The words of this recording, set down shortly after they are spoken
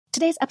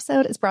Today's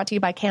episode is brought to you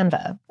by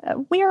Canva.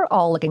 We're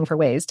all looking for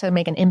ways to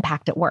make an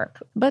impact at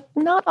work, but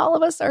not all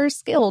of us are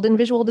skilled in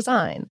visual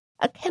design.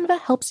 Canva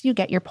helps you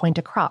get your point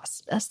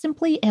across,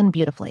 simply and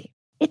beautifully.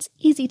 It's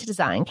easy to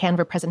design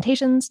Canva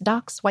presentations,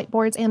 docs,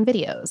 whiteboards, and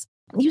videos.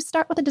 You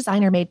start with a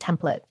designer-made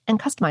template and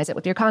customize it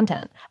with your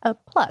content.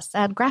 Plus,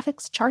 add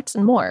graphics, charts,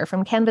 and more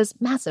from Canva's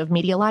massive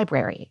media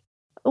library.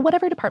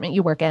 Whatever department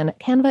you work in,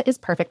 Canva is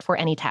perfect for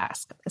any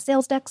task.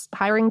 Sales decks,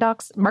 hiring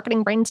docs,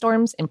 marketing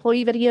brainstorms,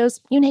 employee videos,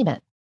 you name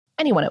it.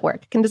 Anyone at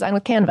work can design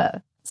with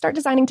Canva. Start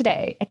designing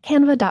today at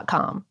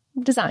canva.com.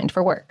 Designed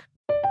for work.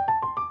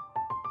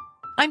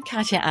 I'm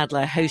Katya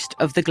Adler, host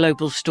of The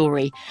Global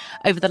Story.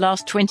 Over the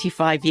last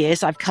 25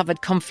 years, I've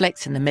covered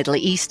conflicts in the Middle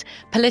East,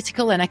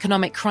 political and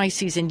economic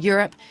crises in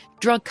Europe,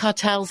 drug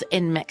cartels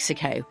in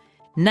Mexico.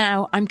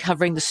 Now I'm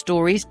covering the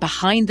stories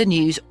behind the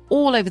news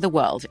all over the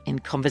world in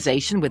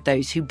conversation with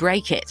those who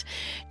break it.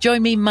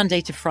 Join me Monday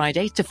to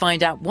Friday to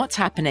find out what's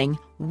happening,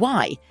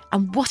 why,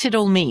 and what it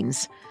all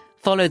means.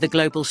 Follow The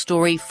Global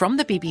Story from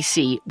the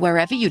BBC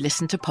wherever you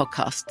listen to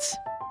podcasts.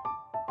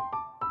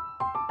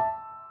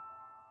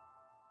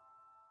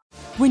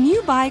 When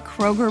you buy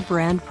Kroger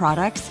brand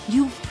products,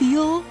 you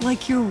feel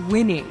like you're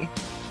winning.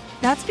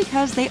 That's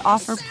because they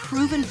offer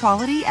proven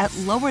quality at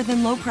lower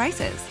than low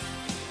prices.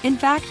 In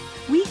fact,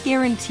 we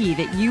guarantee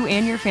that you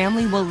and your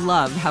family will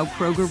love how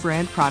Kroger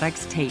brand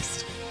products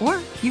taste, or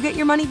you get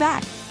your money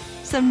back.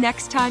 So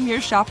next time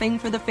you're shopping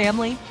for the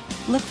family,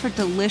 look for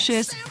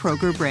delicious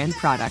Kroger brand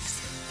products,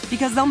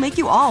 because they'll make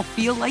you all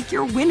feel like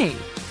you're winning.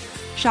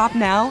 Shop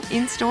now,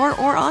 in-store,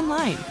 or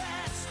online.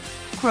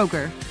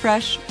 Kroger,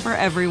 fresh for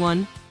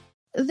everyone.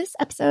 This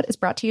episode is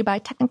brought to you by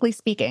Technically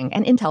Speaking,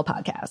 an Intel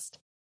podcast.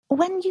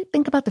 When you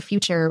think about the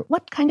future,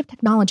 what kind of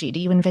technology do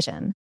you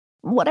envision?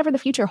 Whatever the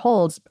future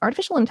holds,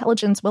 artificial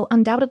intelligence will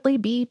undoubtedly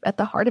be at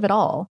the heart of it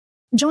all.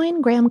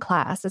 Join Graham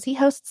Class as he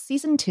hosts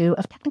Season 2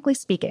 of Technically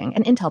Speaking,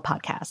 an Intel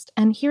podcast,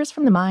 and hears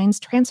from the minds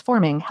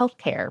transforming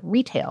healthcare,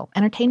 retail,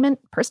 entertainment,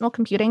 personal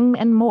computing,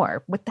 and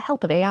more with the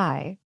help of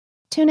AI.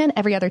 Tune in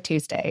every other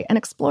Tuesday and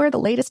explore the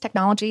latest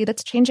technology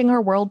that's changing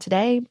our world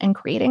today and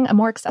creating a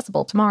more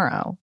accessible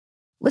tomorrow.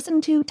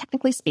 Listen to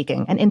Technically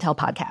Speaking, an Intel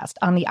podcast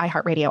on the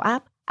iHeartRadio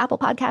app, Apple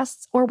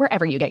Podcasts, or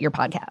wherever you get your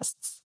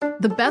podcasts.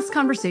 The best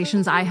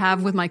conversations I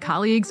have with my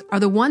colleagues are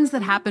the ones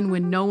that happen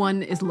when no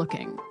one is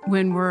looking,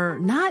 when we're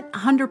not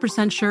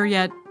 100% sure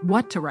yet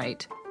what to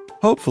write.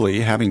 Hopefully,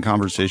 having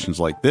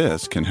conversations like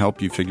this can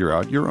help you figure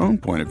out your own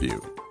point of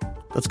view.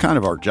 That's kind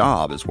of our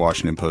job as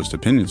Washington Post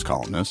opinions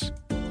columnists.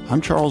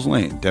 I'm Charles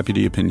Lane,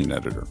 Deputy Opinion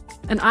Editor.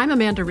 And I'm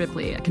Amanda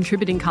Ripley, a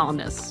contributing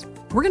columnist.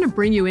 We're going to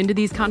bring you into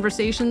these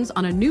conversations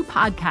on a new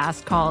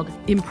podcast called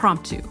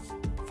Impromptu.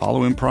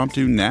 Follow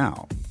Impromptu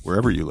now,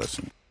 wherever you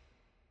listen.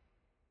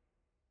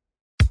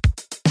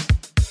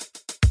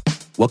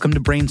 Welcome to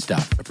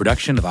Brainstuff, a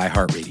production of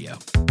iHeartRadio.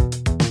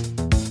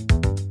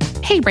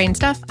 Hey,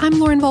 Brainstuff, I'm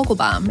Lauren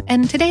Vogelbaum,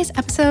 and today's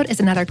episode is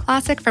another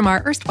classic from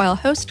our erstwhile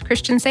host,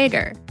 Christian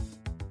Sager.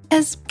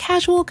 As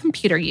casual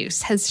computer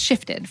use has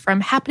shifted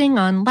from happening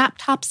on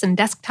laptops and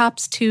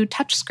desktops to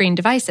touchscreen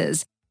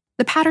devices,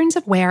 the patterns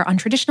of wear on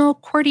traditional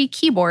QWERTY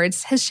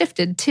keyboards has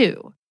shifted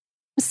too.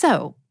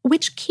 So,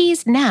 which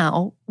keys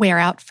now wear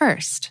out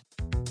first?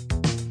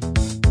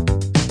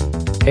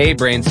 Hey,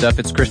 Brainstuff,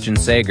 it's Christian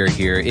Sager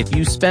here. If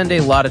you spend a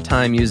lot of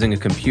time using a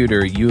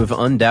computer, you have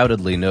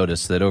undoubtedly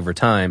noticed that over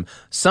time,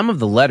 some of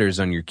the letters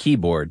on your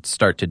keyboard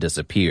start to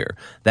disappear.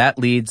 That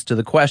leads to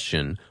the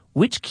question,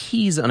 which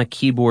keys on a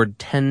keyboard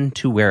tend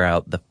to wear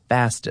out the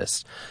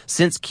fastest?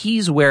 Since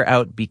keys wear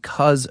out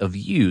because of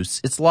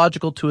use, it's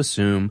logical to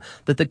assume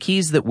that the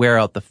keys that wear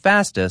out the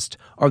fastest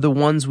are the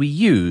ones we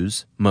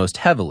use most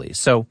heavily.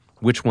 So,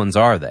 which ones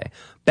are they?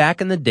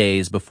 Back in the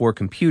days before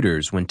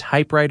computers, when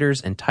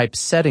typewriters and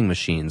typesetting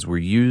machines were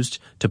used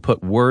to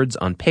put words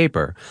on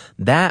paper,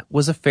 that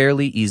was a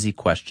fairly easy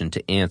question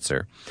to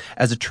answer.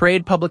 As a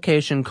trade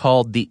publication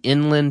called The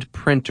Inland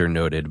Printer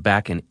noted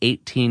back in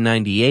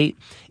 1898,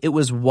 it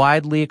was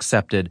widely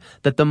accepted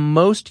that the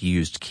most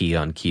used key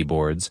on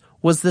keyboards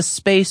was the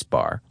space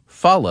bar,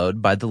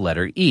 followed by the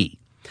letter E.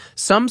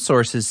 Some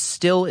sources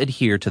still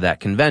adhere to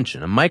that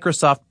convention. A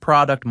Microsoft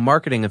product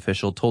marketing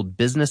official told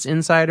Business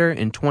Insider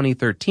in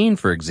 2013,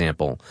 for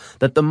example,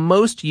 that the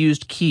most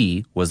used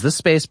key was the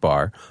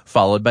spacebar,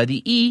 followed by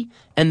the E,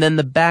 and then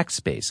the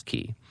backspace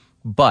key.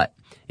 But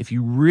if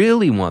you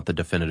really want the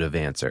definitive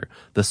answer,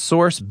 the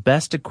source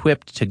best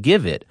equipped to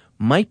give it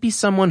might be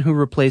someone who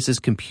replaces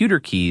computer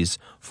keys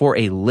for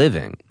a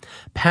living.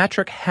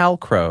 Patrick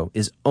Halcrow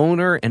is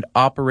owner and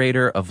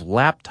operator of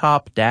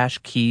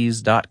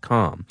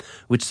laptop-keys.com,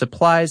 which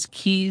supplies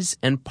keys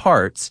and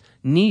parts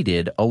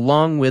needed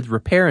along with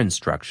repair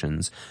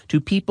instructions to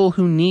people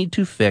who need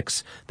to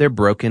fix their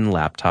broken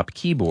laptop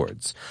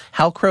keyboards.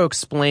 Halcrow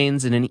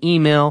explains in an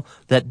email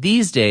that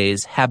these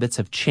days habits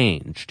have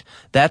changed.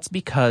 That's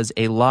because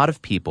a lot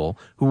of people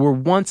who were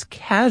once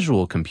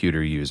casual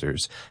computer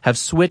users have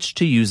switched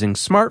to using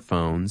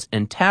smartphones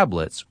and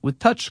tablets with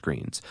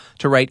touchscreens. screens,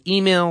 to write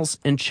emails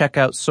and check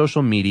out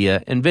social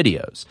media and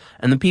videos.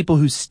 And the people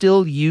who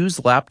still use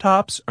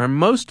laptops are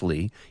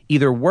mostly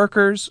either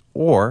workers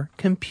or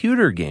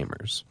computer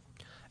gamers.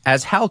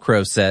 As Hal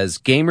Crow says,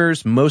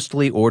 gamers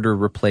mostly order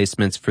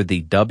replacements for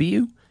the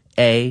W,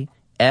 A,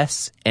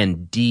 S,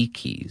 and D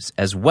keys,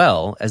 as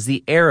well as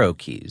the arrow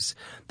keys.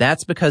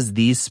 That's because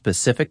these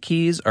specific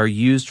keys are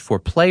used for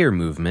player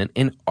movement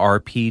in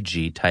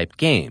RPG-type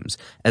games,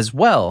 as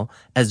well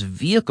as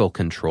vehicle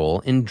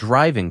control in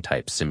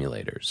driving-type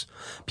simulators.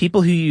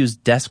 People who use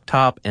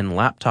desktop and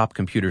laptop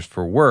computers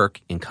for work,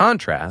 in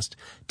contrast,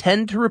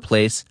 tend to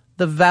replace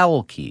the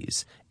vowel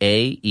keys,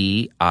 A,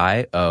 E,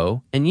 I,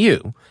 O, and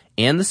U,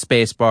 and the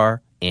spacebar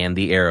and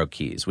the arrow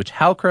keys, which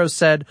Hal Crow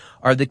said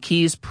are the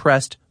keys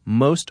pressed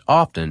most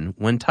often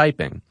when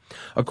typing.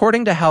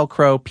 According to Hal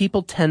Crow,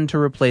 people tend to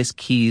replace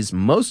keys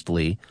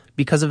mostly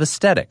because of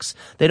aesthetics.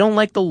 They don't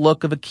like the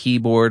look of a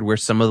keyboard where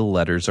some of the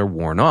letters are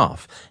worn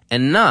off,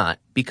 and not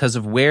because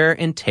of wear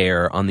and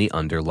tear on the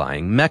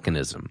underlying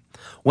mechanism.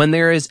 When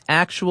there is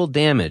actual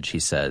damage, he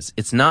says,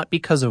 it's not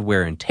because of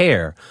wear and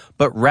tear,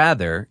 but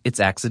rather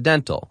it's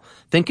accidental.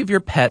 Think of your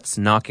pets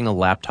knocking a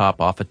laptop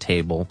off a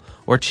table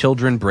or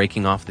children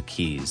breaking off the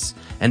keys.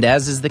 And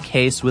as is the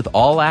case with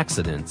all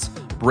accidents,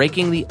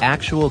 breaking the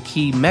actual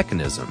key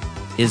mechanism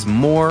is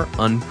more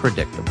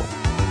unpredictable.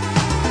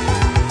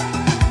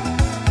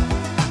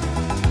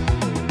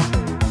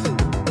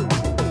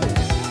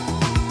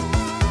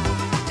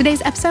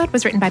 Today's episode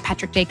was written by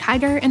Patrick J.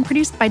 Kiger and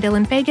produced by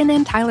Dylan Fagan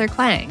and Tyler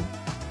Klang.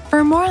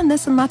 For more on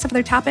this and lots of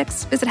other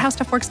topics, visit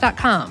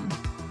howstuffworks.com.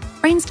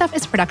 Brainstuff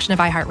is a production of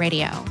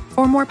iHeartRadio.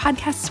 For more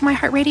podcasts from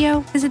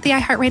iHeartRadio, visit the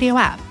iHeartRadio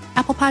app,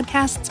 Apple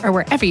Podcasts, or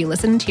wherever you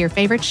listen to your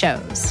favorite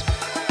shows.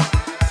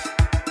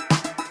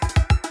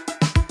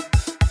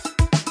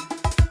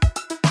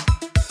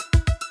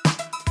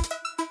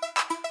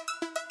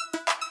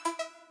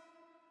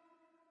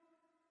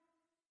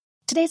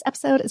 Today's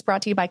episode is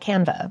brought to you by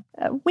Canva.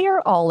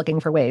 We're all looking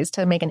for ways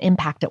to make an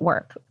impact at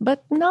work,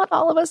 but not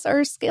all of us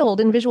are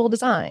skilled in visual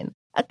design.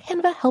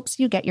 Canva helps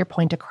you get your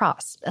point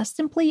across,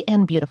 simply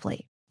and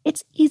beautifully.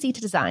 It's easy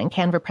to design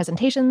Canva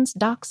presentations,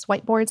 docs,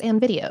 whiteboards,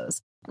 and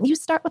videos. You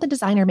start with a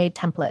designer-made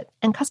template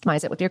and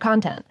customize it with your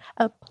content.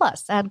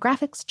 Plus, add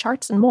graphics,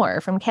 charts, and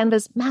more from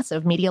Canva's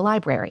massive media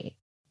library.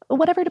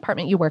 Whatever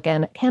department you work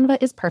in,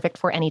 Canva is perfect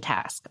for any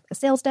task.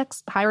 Sales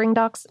decks, hiring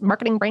docs,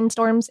 marketing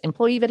brainstorms,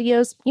 employee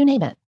videos, you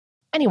name it.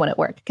 Anyone at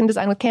work can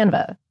design with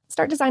Canva.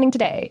 Start designing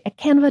today at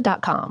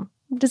canva.com.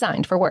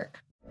 Designed for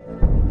work.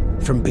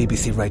 From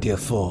BBC Radio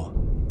 4,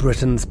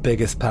 Britain's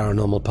biggest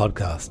paranormal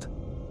podcast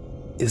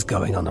is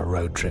going on a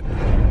road trip.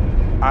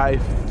 I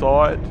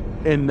thought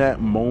in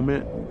that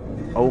moment,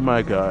 oh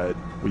my God,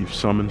 we've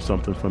summoned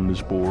something from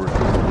this board.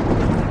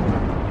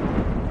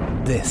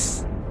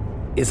 This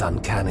is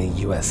Uncanny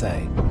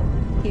USA.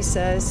 He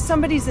says,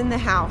 somebody's in the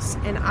house,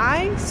 and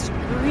I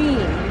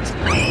screamed.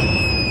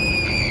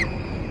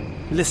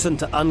 Listen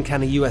to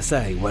Uncanny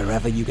USA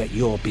wherever you get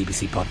your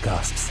BBC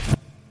podcasts,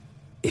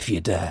 if you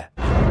dare.